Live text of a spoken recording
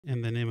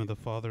In the name of the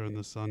Father, and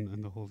the Son,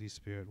 and the Holy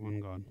Spirit,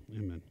 one God.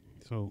 Amen.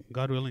 So,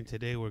 God willing,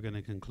 today we're going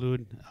to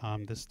conclude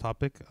this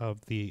topic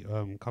of the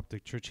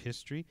Coptic Church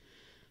history.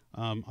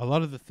 A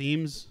lot of the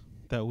themes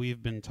that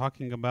we've been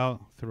talking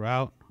about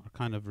throughout are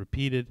kind of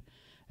repeated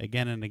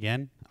again and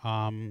again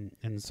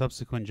in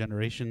subsequent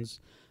generations.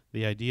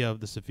 The idea of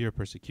the severe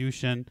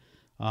persecution,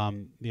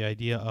 the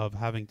idea of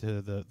having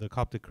to, the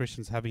Coptic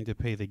Christians having to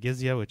pay the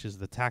jizya, which is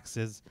the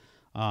taxes,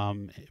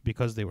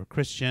 because they were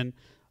Christian,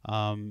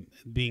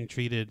 being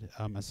treated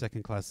as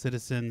second-class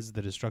citizens,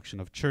 the destruction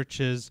of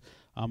churches,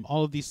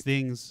 all of these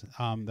things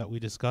that we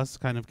discussed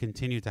kind of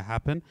continue to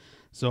happen.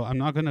 So I'm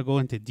not going to go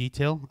into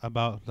detail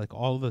about like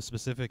all the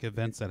specific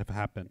events that have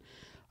happened.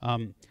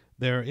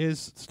 There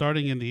is,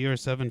 starting in the year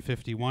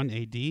 751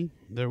 AD,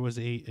 there was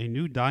a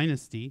new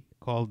dynasty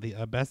called the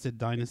Abbasid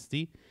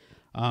dynasty.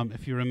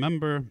 If you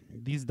remember,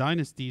 these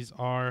dynasties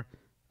are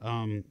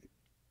kind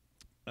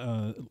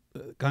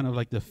of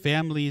like the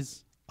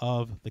families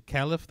of the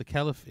Caliph. The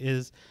Caliph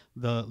is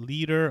the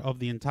leader of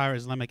the entire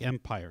Islamic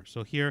empire.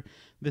 So here,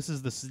 this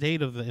is the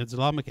state of the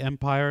Islamic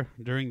empire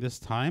during this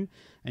time,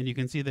 and you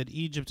can see that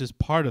Egypt is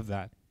part of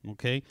that,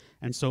 okay?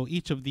 And so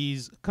each of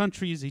these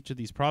countries, each of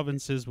these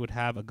provinces would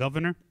have a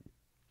governor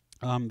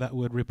that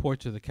would report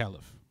to the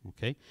Caliph,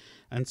 okay?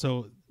 And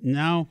so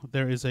now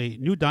there is a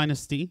new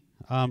dynasty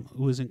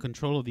who is in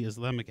control of the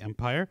Islamic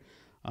empire.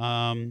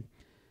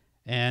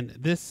 And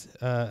this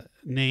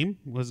name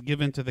was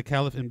given to the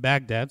Caliph in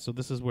Baghdad, so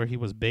this is where he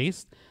was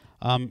based.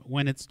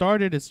 When it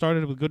started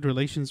with good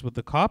relations with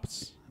the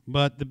Copts,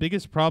 but the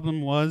biggest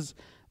problem was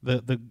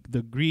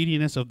the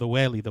greediness of the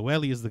wali. The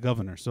wali is the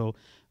governor. So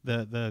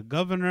the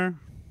governor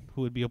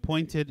who would be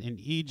appointed in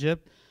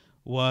Egypt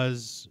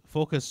was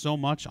focused so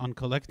much on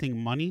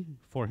collecting money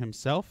for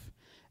himself,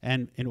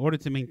 and in order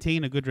to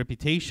maintain a good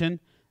reputation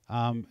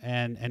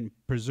and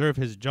preserve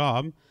his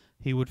job,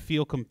 he would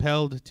feel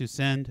compelled to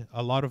send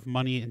a lot of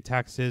money in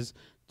taxes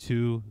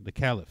to the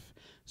Caliph.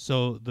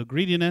 So the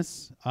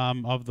greediness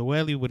of the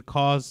wali would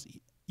cause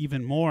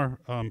even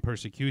more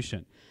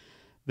persecution.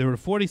 There were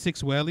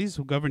 46 walis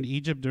who governed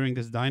Egypt during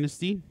this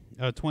dynasty,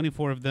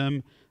 24 of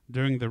them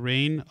during the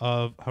reign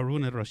of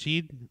Harun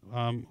al-Rashid,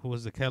 who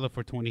was the Caliph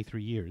for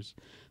 23 years.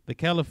 The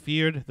Caliph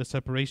feared the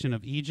separation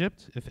of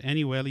Egypt if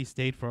any wali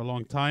stayed for a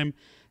long time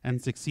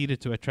and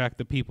succeeded to attract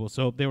the people.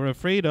 So they were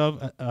afraid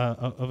of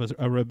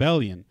a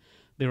rebellion.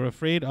 They were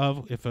afraid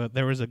of if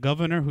there was a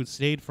governor who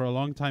stayed for a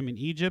long time in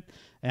Egypt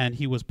and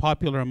he was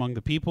popular among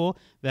the people,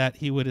 that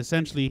he would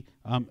essentially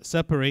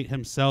separate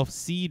himself,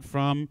 secede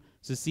from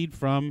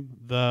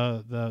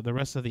the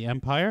rest of the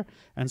empire.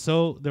 And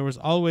so there was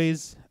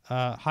always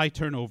high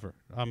turnover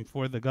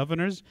for the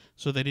governors,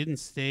 so they didn't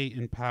stay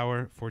in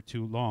power for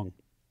too long.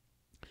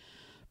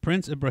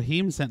 Prince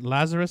Ibrahim sent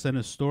Lazarus, an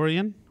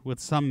historian, with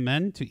some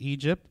men to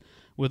Egypt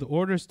with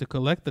orders to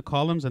collect the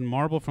columns and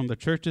marble from the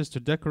churches to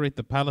decorate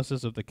the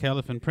palaces of the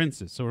caliph and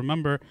princes. So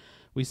remember,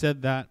 we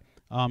said that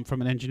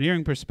from an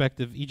engineering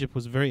perspective, Egypt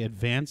was very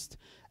advanced,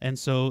 and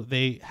so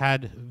they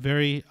had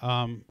very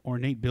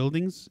ornate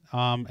buildings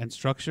and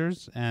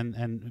structures, and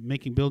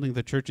building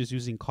the churches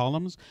using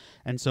columns,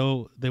 and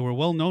so they were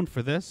well known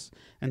for this.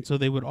 And so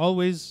they would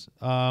always,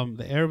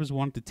 the Arabs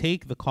wanted to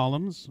take the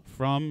columns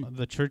from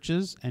the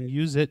churches and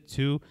use it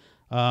to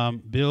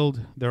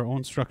build their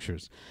own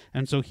structures.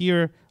 And so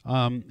here,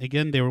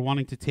 again, they were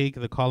wanting to take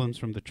the columns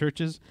from the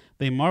churches.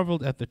 They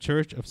marveled at the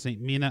church of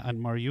St. Mina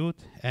and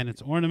Mariut and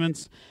its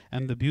ornaments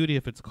and the beauty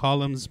of its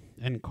columns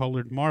and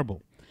colored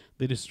marble.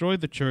 They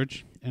destroyed the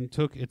church and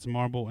took its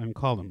marble and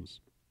columns.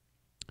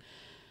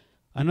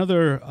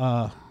 Another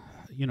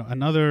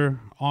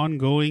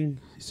ongoing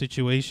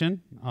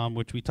situation,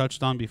 which we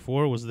touched on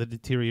before, was the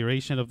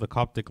deterioration of the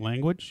Coptic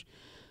language.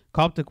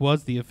 Coptic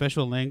was the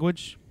official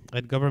language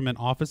at government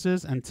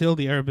offices until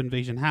the Arab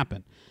invasion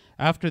happened.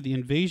 After the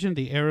invasion,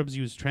 the Arabs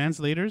used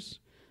translators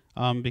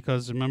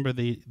because, remember,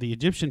 the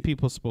Egyptian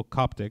people spoke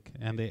Coptic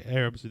and the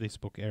Arabs, they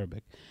spoke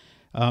Arabic.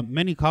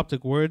 Many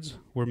Coptic words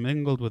were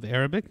mingled with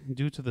Arabic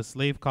due to the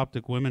slave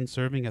Coptic women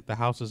serving at the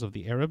houses of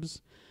the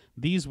Arabs.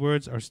 These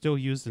words are still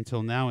used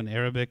until now in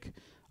Arabic,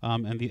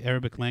 and the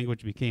Arabic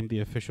language became the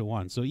official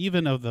one. So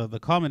even of the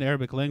common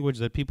Arabic language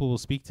that people will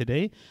speak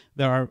today,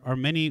 there are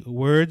many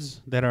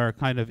words that are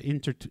kind of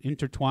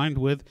intertwined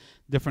with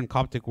different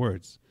Coptic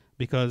words,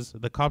 because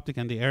the Coptic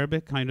and the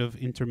Arabic kind of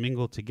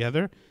intermingled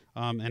together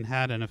and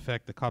had an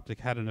effect. The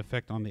Coptic had an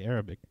effect on the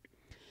Arabic.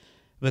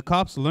 The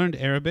Copts learned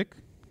Arabic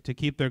to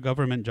keep their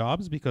government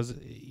jobs because,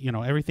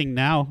 everything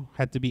now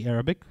had to be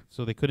Arabic,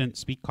 so they couldn't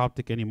speak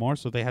Coptic anymore,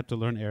 so they had to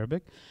learn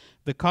Arabic.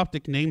 The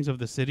Coptic names of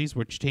the cities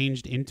were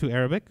changed into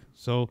Arabic,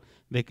 so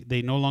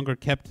they no longer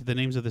kept the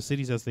names of the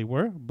cities as they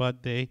were,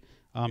 but they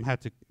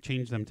had to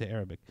change them to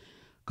Arabic.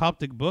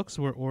 Coptic books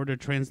were ordered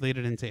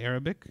translated into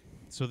Arabic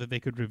so that they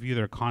could review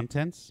their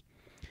contents.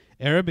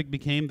 Arabic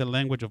became the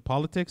language of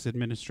politics,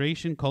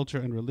 administration,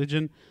 culture, and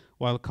religion,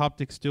 while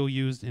Coptic still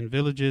used in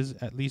villages,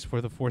 at least for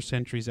the 4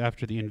 centuries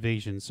after the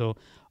invasion. So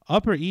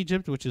Upper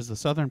Egypt, which is the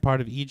southern part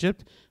of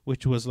Egypt,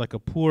 which was like a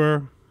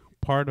poor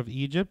part of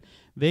Egypt,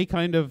 they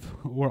kind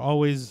of were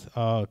always,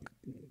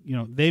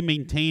 they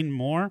maintained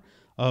more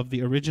of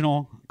the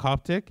original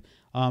Coptic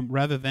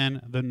rather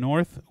than the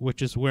north,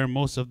 which is where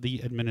most of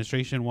the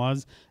administration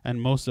was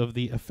and most of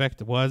the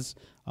effect was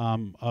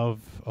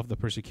of the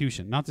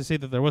persecution. Not to say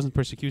that there wasn't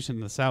persecution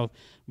in the south,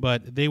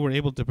 but they were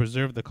able to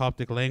preserve the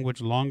Coptic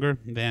language longer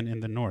than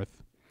in the north.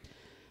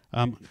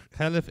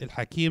 Caliph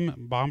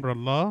al-Hakim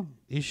Ba'amrullah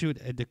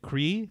issued a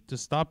decree to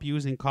stop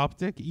using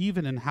Coptic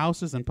even in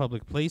houses and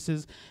public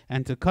places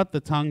and to cut the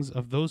tongues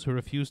of those who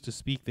refused to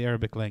speak the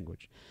Arabic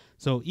language.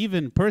 So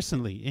even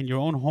personally, in your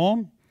own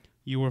home,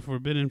 you were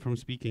forbidden from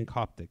speaking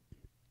Coptic.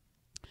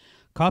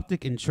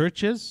 Coptic in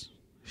churches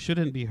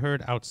shouldn't be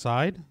heard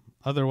outside,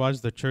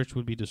 otherwise the church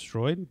would be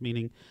destroyed,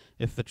 meaning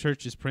if the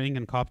church is praying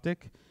in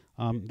Coptic,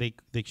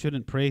 they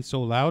shouldn't pray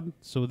so loud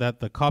so that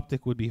the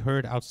Coptic would be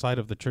heard outside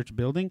of the church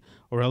building,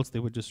 or else they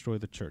would destroy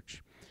the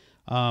church.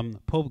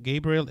 Pope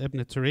Gabriel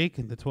ibn Tariq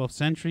in the 12th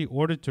century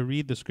ordered to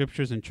read the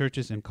scriptures in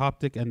churches in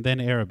Coptic and then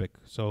Arabic.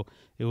 So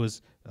it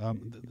was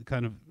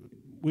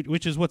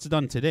which is what's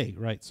done today,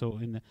 right? So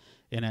in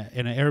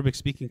an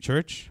Arabic-speaking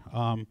church,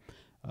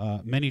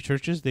 many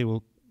churches, they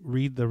will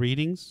read the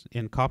readings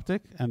in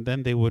Coptic and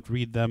then they would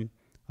read them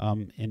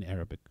in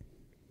Arabic.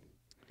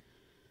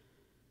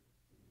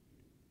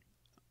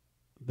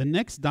 The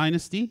next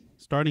dynasty,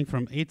 starting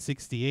from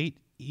 868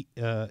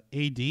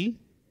 AD,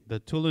 the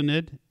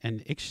Tulunid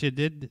and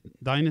Ikshidid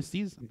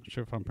dynasties, I'm not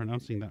sure if I'm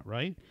pronouncing that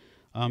right.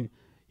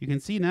 You can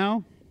see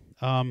now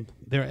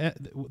there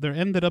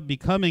ended up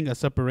becoming a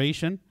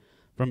separation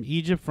from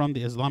Egypt from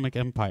the Islamic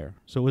Empire.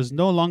 So it was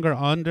no longer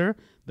under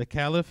the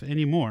Caliph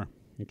anymore.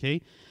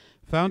 Okay,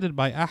 founded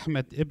by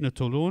Ahmed ibn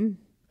Tulun,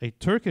 a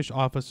Turkish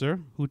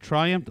officer who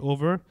triumphed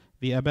over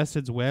the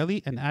Abbasids'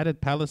 wali and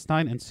added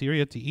Palestine and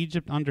Syria to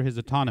Egypt under his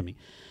autonomy.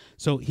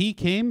 So he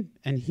came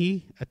and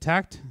he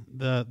attacked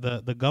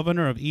the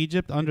governor of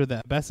Egypt under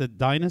the Abbasid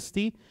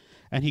dynasty,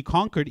 and he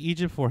conquered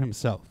Egypt for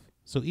himself.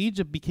 So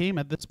Egypt became,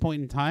 at this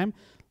point in time,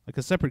 like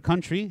a separate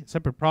country,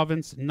 separate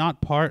province,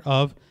 not part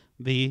of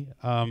the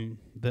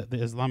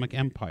Islamic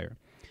Empire.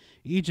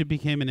 Egypt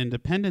became an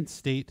independent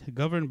state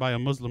governed by a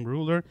Muslim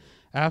ruler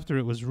after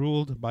it was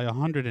ruled by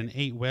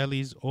 108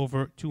 walis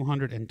over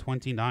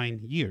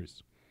 229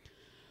 years.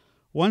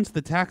 Once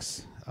the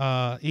tax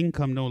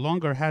income no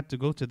longer had to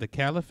go to the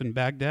Caliph in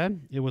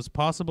Baghdad, it was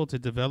possible to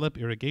develop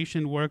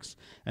irrigation works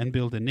and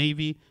build a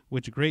navy,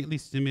 which greatly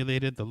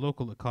stimulated the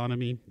local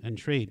economy and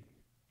trade.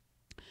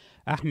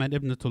 Ahmed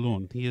ibn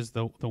Tulun, he is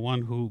the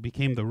one who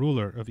became the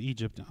ruler of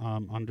Egypt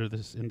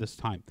in this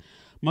time.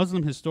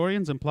 Muslim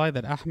historians imply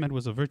that Ahmed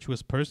was a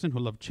virtuous person who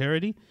loved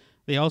charity.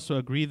 They also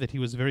agree that he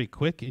was very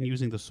quick in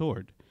using the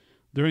sword.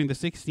 During the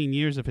 16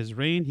 years of his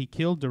reign, he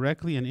killed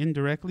directly and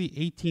indirectly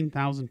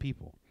 18,000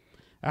 people.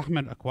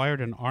 Ahmed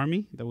acquired an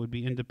army that would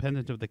be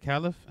independent of the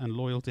Caliph and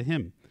loyal to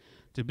him.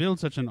 To build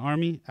such an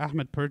army,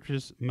 Ahmed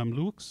purchased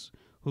Mamluks,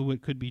 who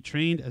could be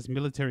trained as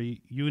military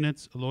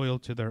units loyal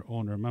to their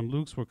owner.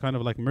 Mamluks were kind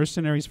of like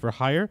mercenaries for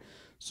hire,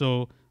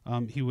 so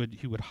he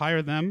would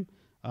hire them,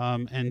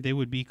 and they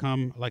would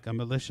become like a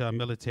militia,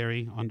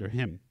 military under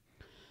him.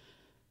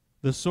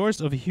 The source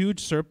of a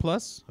huge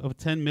surplus of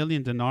 10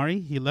 million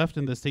denarii he left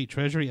in the state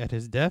treasury at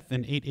his death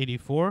in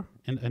 884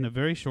 in a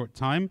very short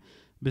time,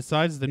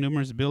 besides the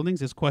numerous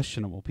buildings, is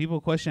questionable. People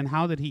question,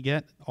 how did he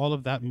get all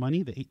of that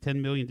money, the 10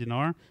 million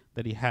dinar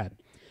that he had?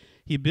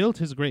 He built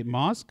his great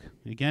mosque.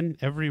 Again,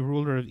 every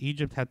ruler of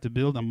Egypt had to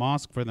build a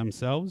mosque for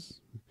themselves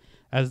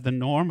as the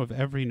norm of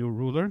every new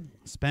ruler,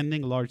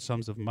 spending large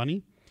sums of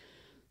money.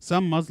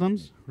 Some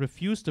Muslims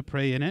refused to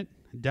pray in it,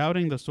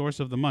 doubting the source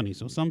of the money.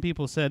 So some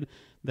people said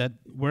that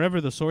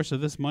wherever the source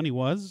of this money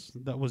was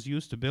that was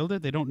used to build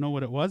it, they don't know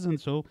what it was, and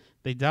so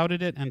they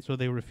doubted it, and so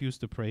they refused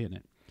to pray in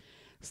it.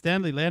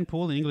 Stanley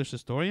Landpool, an English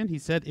historian, he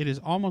said, it is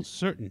almost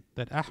certain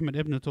that Ahmed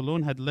ibn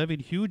Tulun had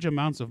levied huge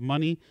amounts of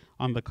money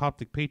on the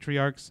Coptic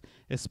patriarchs,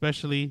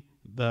 especially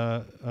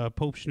the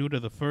Pope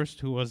Shenouda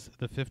I, who was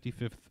the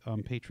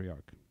 55th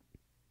patriarch.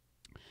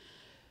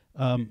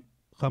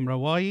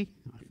 Khamrawai,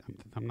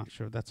 I'm not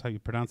sure if that's how you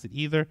pronounce it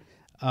either,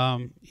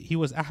 he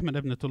was Ahmed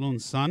ibn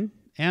Tulun's son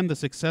and the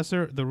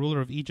successor, the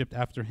ruler of Egypt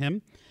after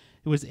him.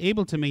 He was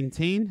able to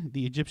maintain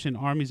the Egyptian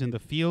armies in the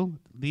field,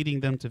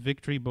 leading them to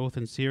victory both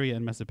in Syria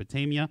and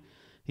Mesopotamia.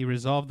 He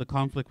resolved the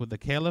conflict with the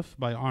Caliph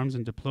by arms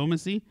and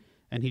diplomacy,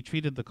 and he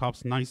treated the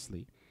Copts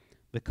nicely.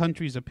 The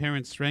country's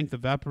apparent strength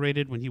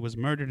evaporated when he was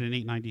murdered in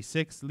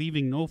 896,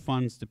 leaving no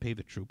funds to pay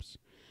the troops.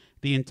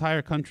 The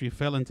entire country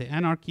fell into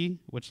anarchy,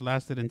 which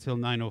lasted until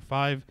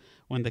 905,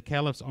 when the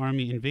Caliph's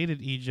army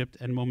invaded Egypt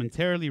and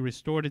momentarily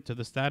restored it to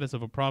the status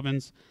of a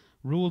province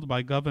ruled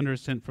by governors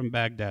sent from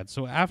Baghdad.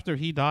 So after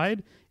he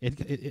died,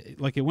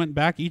 it went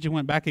back, Egypt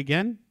went back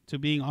again to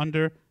being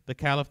under the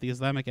Caliph, the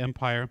Islamic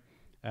Empire,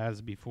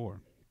 as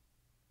before.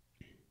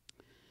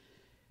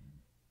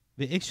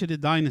 The Ikshidid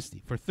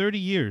dynasty. For 30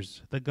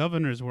 years, the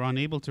governors were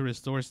unable to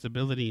restore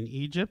stability in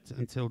Egypt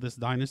until this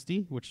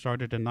dynasty, which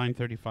started in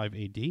 935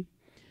 AD.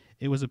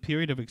 It was a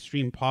period of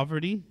extreme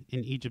poverty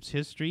in Egypt's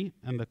history,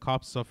 and the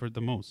Copts suffered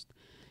the most.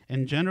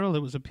 In general,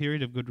 it was a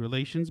period of good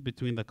relations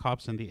between the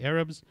Copts and the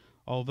Arabs,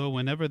 although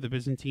whenever the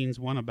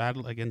Byzantines won a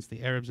battle against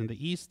the Arabs in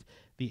the east,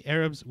 the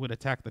Arabs would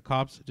attack the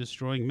Copts,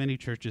 destroying many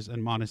churches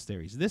and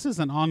monasteries. This is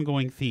an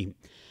ongoing theme.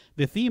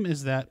 The theme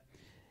is that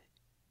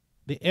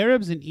the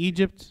Arabs in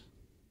Egypt,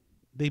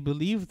 they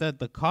believe that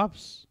the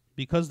Copts,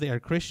 because they are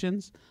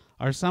Christians,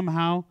 are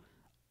somehow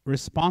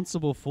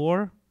responsible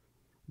for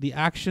the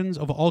actions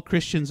of all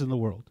Christians in the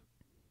world.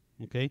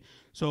 Okay?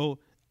 So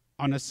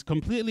on a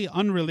completely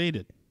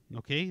unrelated,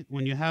 okay,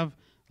 when you have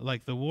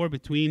like the war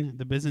between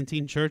the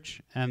Byzantine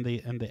church and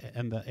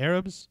the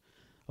Arabs,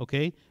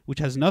 okay, which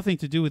has nothing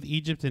to do with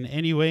Egypt in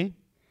any way,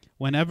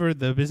 whenever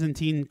the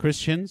Byzantine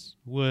Christians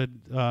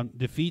would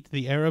defeat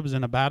the Arabs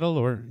in a battle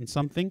or in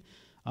something,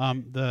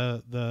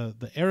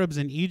 the Arabs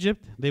in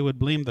Egypt, they would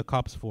blame the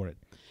Copts for it.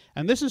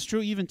 And this is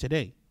true even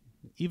today.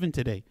 Even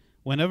today.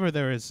 Whenever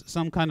there is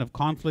some kind of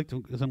conflict,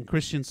 some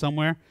Christians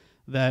somewhere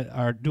that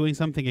are doing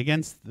something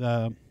against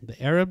the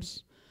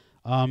Arabs,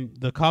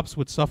 the Copts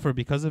would suffer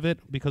because of it,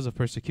 because of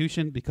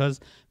persecution,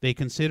 because they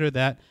consider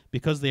that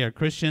because they are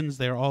Christians,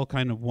 they're all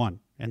kind of one.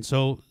 And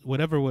so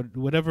whatever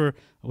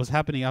was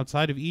happening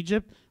outside of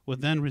Egypt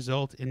would then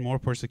result in more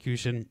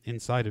persecution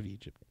inside of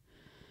Egypt.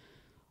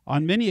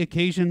 On many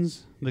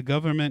occasions, the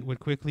government would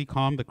quickly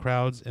calm the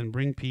crowds and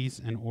bring peace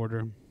and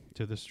order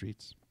to the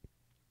streets.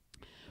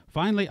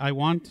 Finally, I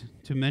want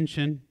to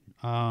mention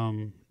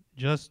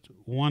just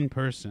one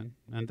person,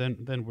 and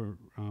then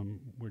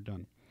we're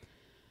done.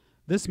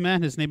 This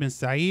man, his name is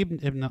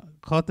Sa'id ibn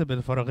Qutb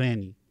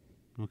al-Farghani.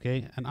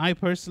 Okay, and I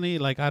personally,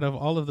 like out of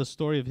all of the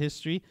story of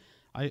history,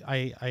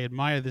 I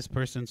admire this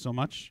person so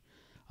much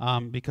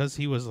because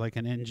he was like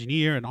an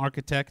engineer, an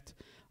architect,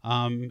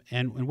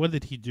 and what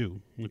did he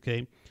do?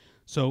 Okay,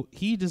 so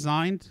he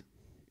designed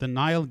the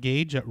Nile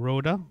gauge at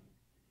Rhoda.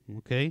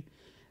 Okay.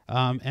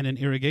 And an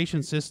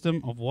irrigation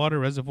system of water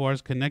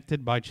reservoirs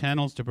connected by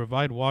channels to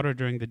provide water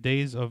during the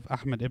days of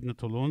Ahmed ibn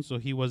Tulun. So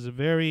he was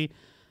very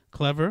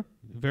clever,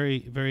 very,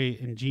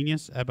 very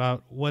ingenious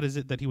about what is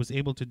it that he was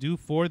able to do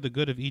for the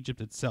good of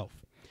Egypt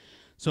itself.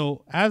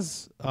 So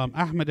as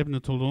Ahmed ibn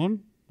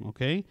Tulun,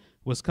 okay,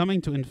 was coming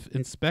to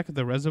inspect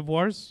the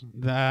reservoirs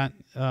that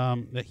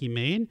he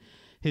made,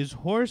 his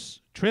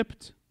horse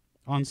tripped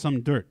on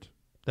some dirt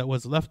that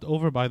was left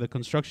over by the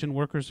construction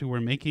workers who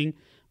were making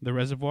the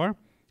reservoir.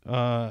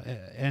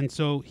 And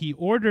so he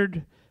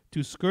ordered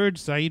to scourge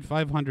Sa'id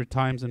 500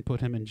 times and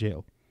put him in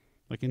jail.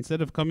 Like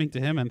instead of coming to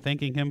him and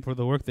thanking him for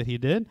the work that he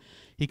did,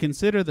 he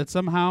considered that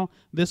somehow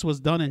this was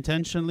done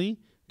intentionally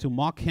to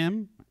mock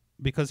him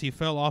because he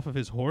fell off of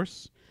his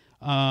horse.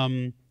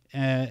 And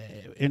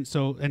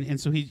so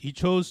he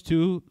chose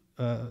to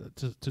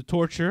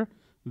torture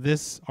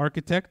this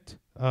architect,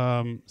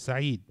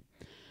 Sa'id.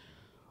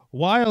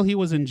 While he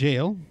was in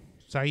jail,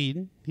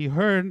 Sa'id, he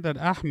heard that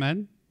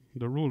Ahmed,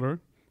 the ruler,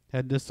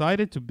 had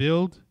decided to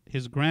build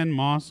his grand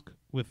mosque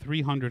with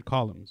 300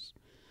 columns.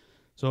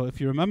 So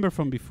if you remember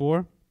from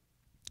before,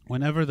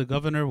 whenever the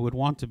governor would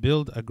want to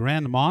build a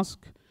grand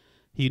mosque,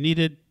 he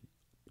needed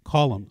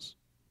columns,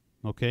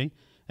 okay?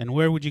 And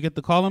where would you get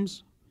the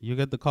columns? You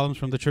get the columns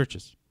from the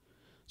churches.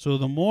 So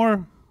the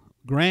more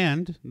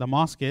grand the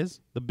mosque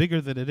is, the bigger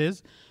that it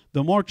is,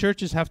 the more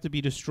churches have to be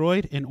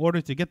destroyed in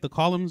order to get the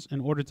columns in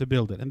order to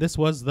build it. And this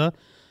was the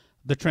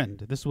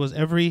trend. This was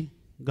every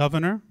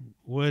governor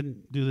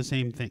would do the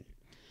same thing.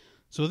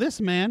 So this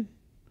man,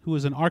 who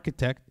was an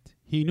architect,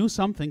 he knew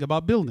something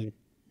about building,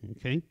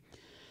 okay?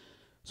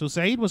 So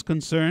Sa'id was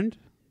concerned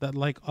that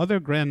like other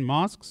grand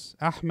mosques,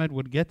 Ahmed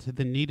would get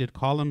the needed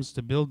columns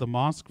to build the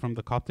mosque from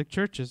the Coptic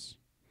churches.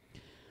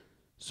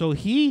 So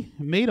he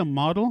made a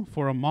model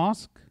for a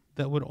mosque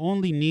that would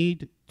only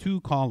need 2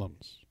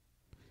 columns.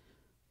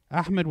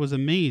 Ahmed was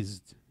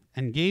amazed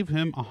and gave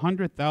him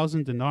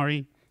 100,000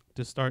 denarii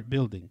to start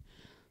building.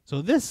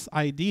 So this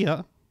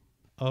idea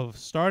of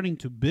starting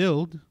to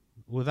build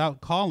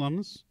without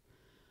columns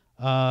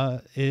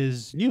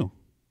is new.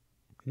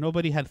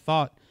 Nobody had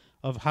thought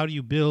of how do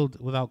you build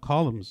without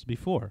columns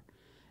before.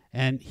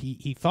 And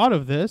he thought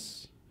of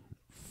this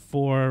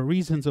for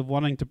reasons of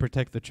wanting to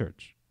protect the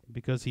church,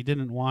 because he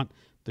didn't want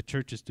the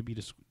churches to be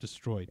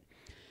destroyed.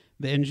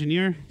 The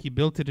engineer, he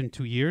built it in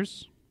 2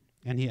 years,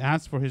 and he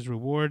asked for his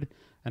reward,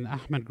 and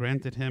Ahmed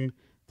granted him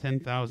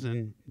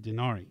 10,000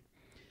 denarii.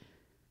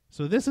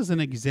 So this is an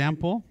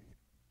example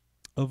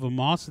of a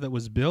mosque that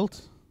was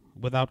built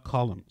without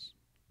columns.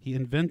 He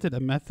invented a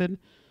method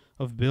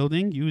of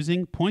building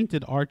using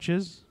pointed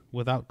arches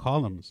without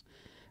columns.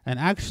 And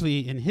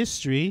actually in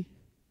history,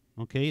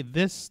 okay,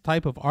 this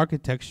type of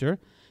architecture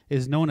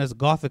is known as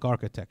Gothic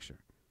architecture,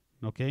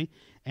 okay?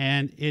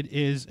 And it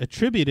is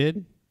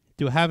attributed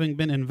to having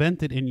been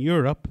invented in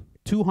Europe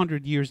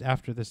 200 years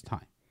after this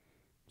time.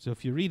 So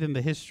if you read in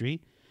the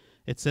history,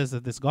 it says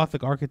that this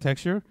Gothic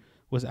architecture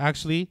was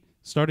actually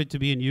started to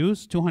be in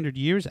use 200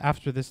 years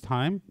after this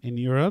time in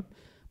Europe,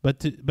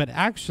 but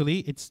actually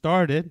it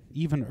started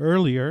even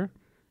earlier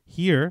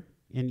here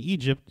in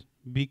Egypt,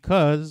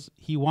 because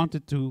he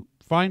wanted to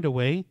find a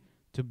way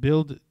to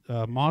build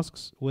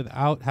mosques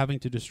without having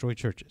to destroy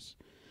churches.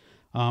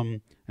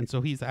 And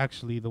so he's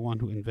actually the one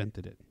who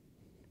invented it.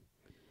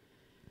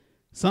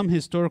 Some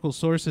historical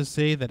sources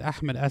say that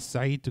Ahmed asked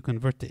Sa'id to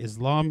convert to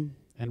Islam,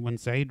 and when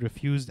Sa'id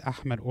refused,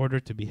 Ahmed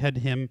ordered to behead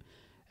him,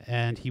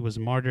 and he was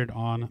martyred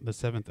on the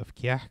 7th of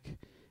Kiyahk,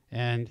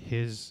 and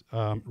his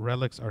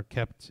relics are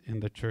kept in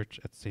the church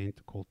at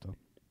St. Kolta.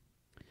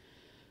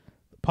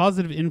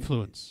 Positive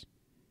influence,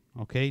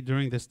 okay,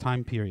 during this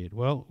time period.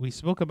 Well, we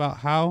spoke about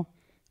how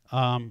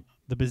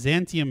the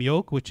Byzantium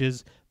yoke, which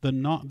is the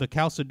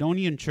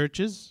Chalcedonian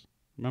churches.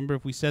 Remember,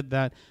 if we said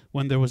that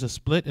when there was a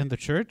split in the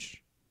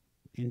church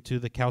into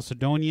the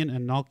Chalcedonian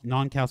and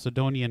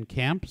non-Chalcedonian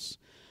camps,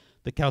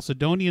 the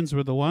Chalcedonians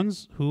were the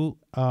ones who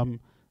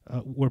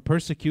were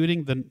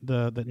persecuting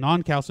the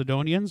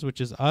non-Chalcedonians, which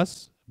is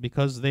us,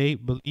 because they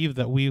believed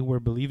that we were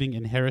believing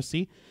in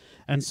heresy.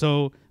 And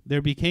so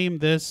there became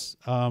this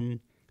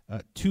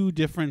two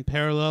different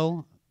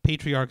parallel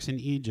patriarchs in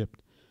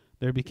Egypt.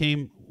 There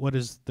became what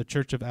is the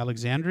Church of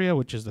Alexandria,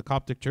 which is the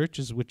Coptic church,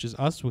 which is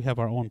us. We have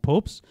our own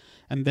popes.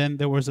 And then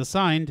there was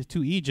assigned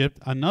to Egypt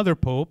another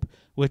pope,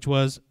 which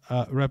was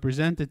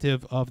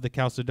representative of the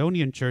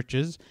Chalcedonian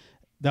churches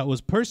that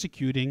was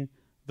persecuting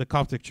the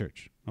Coptic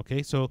church.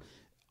 Okay, so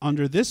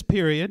under this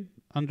period,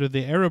 under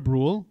the Arab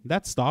rule,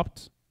 that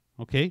stopped,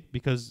 okay,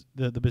 because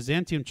the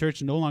Byzantium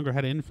church no longer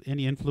had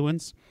any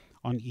influence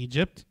on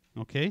Egypt,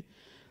 okay.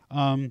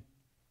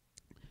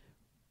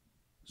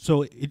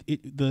 So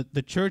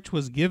the church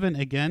was given,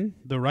 again,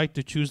 the right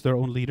to choose their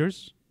own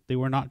leaders. They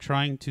were not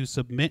trying to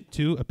submit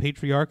to a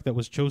patriarch that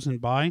was chosen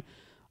by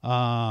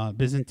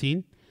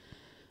Byzantine.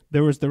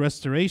 There was the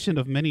restoration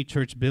of many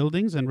church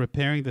buildings and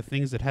repairing the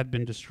things that had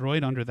been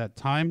destroyed under that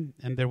time,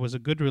 and there was a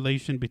good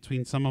relation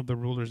between some of the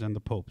rulers and the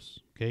popes,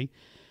 okay?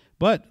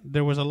 But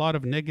there was a lot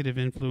of negative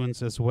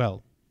influence as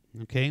well,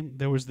 okay?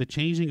 There was the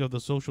changing of the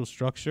social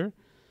structure.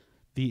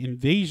 The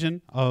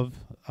invasion of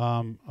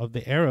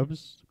the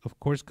Arabs, of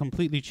course,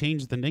 completely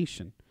changed the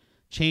nation,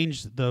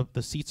 changed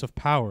the seats of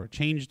power,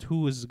 changed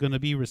who is going to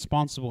be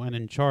responsible and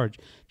in charge,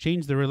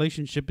 changed the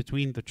relationship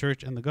between the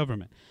church and the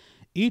government.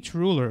 Each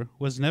ruler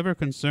was never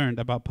concerned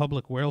about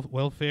public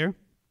welfare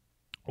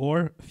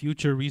or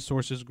future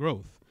resources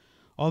growth.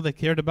 All they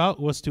cared about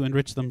was to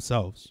enrich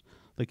themselves.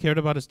 They cared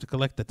about is to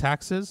collect the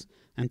taxes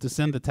and to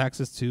send the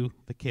taxes to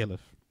the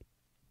caliph.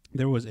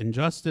 There was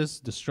injustice,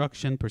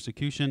 destruction,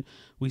 persecution.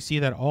 We see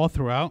that all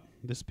throughout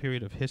this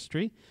period of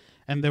history.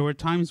 And there were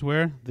times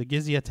where the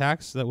jizya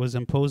tax that was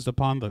imposed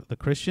upon the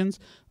Christians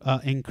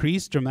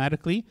increased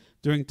dramatically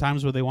during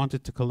times where they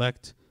wanted to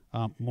collect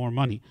more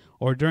money,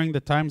 or during the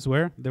times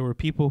where there were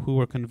people who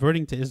were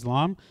converting to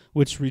Islam,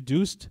 which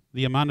reduced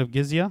the amount of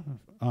jizya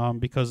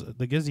because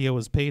the jizya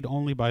was paid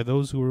only by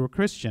those who were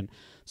Christian.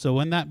 So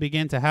when that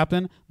began to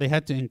happen, they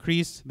had to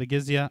increase the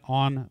jizya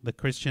on the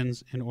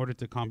Christians in order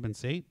to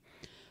compensate.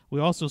 We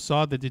also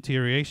saw the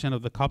deterioration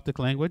of the Coptic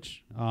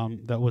language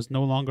that was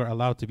no longer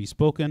allowed to be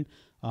spoken,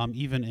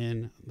 even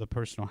in the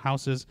personal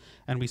houses.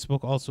 And we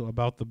spoke also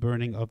about the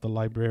burning of the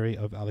Library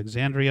of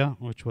Alexandria,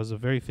 which was a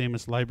very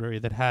famous library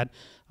that had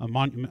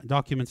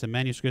documents and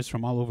manuscripts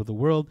from all over the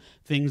world,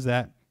 things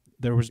that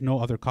there was no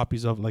other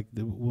copies of. Like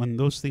when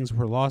those things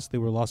were lost, they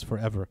were lost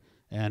forever,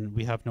 and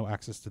we have no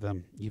access to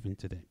them even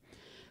today.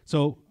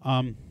 So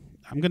I'm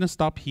going to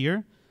stop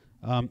here.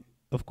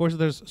 Of course,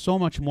 there's so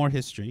much more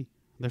history.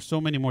 There's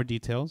so many more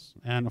details.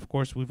 And of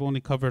course, we've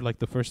only covered like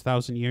the first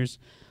 1,000 years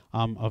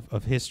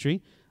of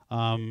history.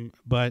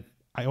 But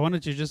I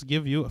wanted to just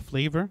give you a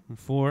flavor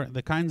for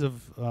the kinds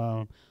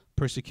of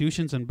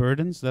persecutions and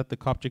burdens that the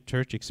Coptic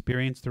Church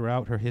experienced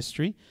throughout her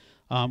history,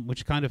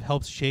 which kind of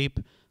helps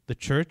shape the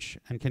church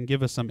and can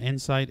give us some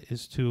insight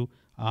as to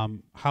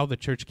how the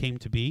church came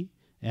to be,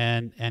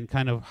 and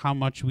kind of how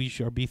much we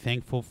should be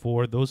thankful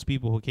for those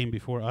people who came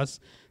before us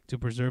to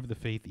preserve the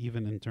faith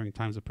even during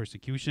times of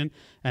persecution,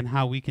 and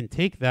how we can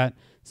take that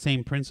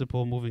same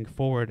principle moving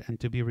forward and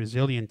to be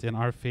resilient in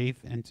our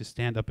faith and to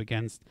stand up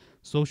against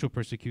social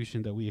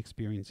persecution that we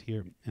experience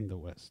here in the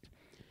West.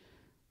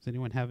 Does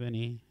anyone have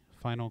any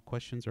final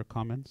questions or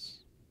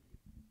comments?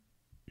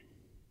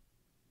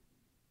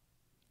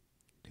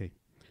 Okay.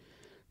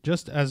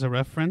 Just as a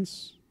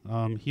reference,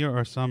 here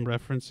are some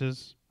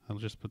references. I'll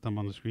just put them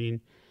on the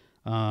screen.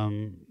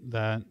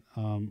 That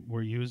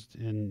were used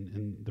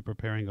in the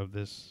preparing of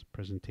this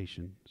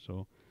presentation.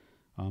 So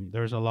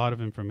there's a lot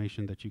of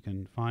information that you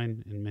can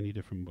find in many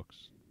different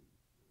books.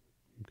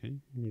 Okay,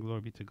 and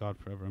glory be to God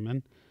forever.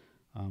 Amen.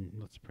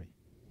 Let's pray.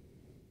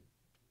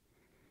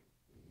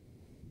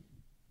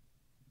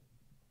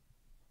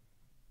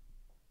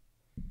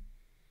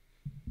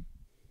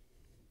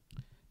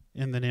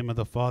 In the name of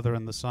the Father,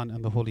 and the Son,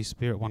 and the Holy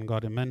Spirit, one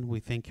God, amen.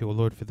 We thank you, O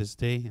Lord, for this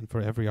day and for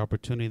every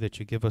opportunity that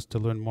you give us to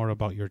learn more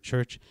about your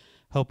church.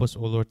 Help us, O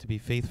Lord, to be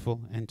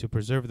faithful and to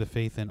preserve the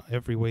faith in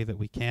every way that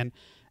we can,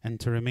 and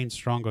to remain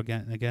strong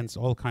against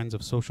all kinds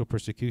of social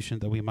persecution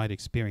that we might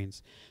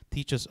experience.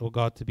 Teach us, O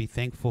God, to be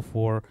thankful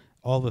for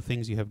all the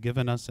things you have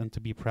given us, and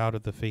to be proud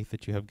of the faith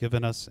that you have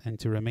given us, and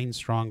to remain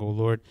strong, O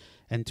Lord,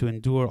 and to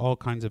endure all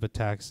kinds of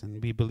attacks.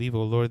 And we believe,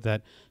 O Lord,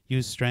 that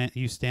you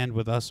stand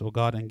with us, O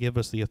God, and give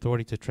us the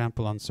authority to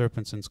trample on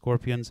serpents and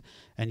scorpions,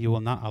 and you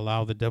will not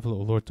allow the devil, O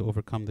Lord, to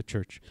overcome the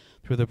church.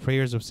 Through the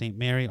prayers of St.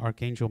 Mary,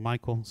 Archangel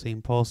Michael,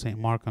 St. Paul, St.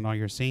 Mark, and all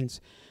your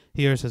saints,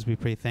 hear us as we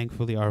pray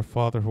thankfully. Our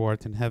Father who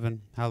art in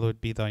heaven,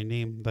 hallowed be thy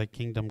name. Thy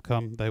kingdom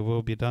come, thy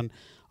will be done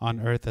on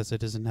earth as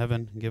it is in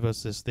heaven. Give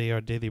us this day our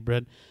daily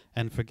bread,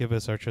 and forgive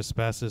us our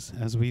trespasses,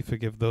 as we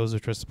forgive those who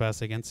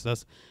trespass against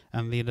us.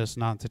 And lead us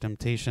not to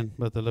temptation,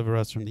 but deliver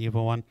us from the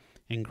evil one.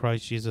 In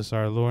Christ Jesus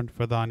our Lord,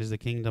 for thine is the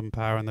kingdom,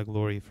 power, and the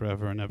glory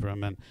forever and ever.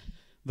 Amen.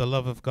 The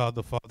love of God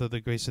the Father, the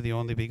grace of the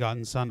only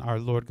begotten Son, our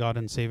Lord God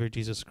and Savior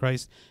Jesus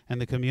Christ, and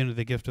the communion of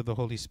the gift of the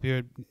Holy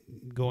Spirit,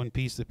 go in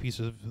peace. The peace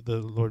of the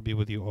Lord be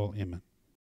with you all. Amen.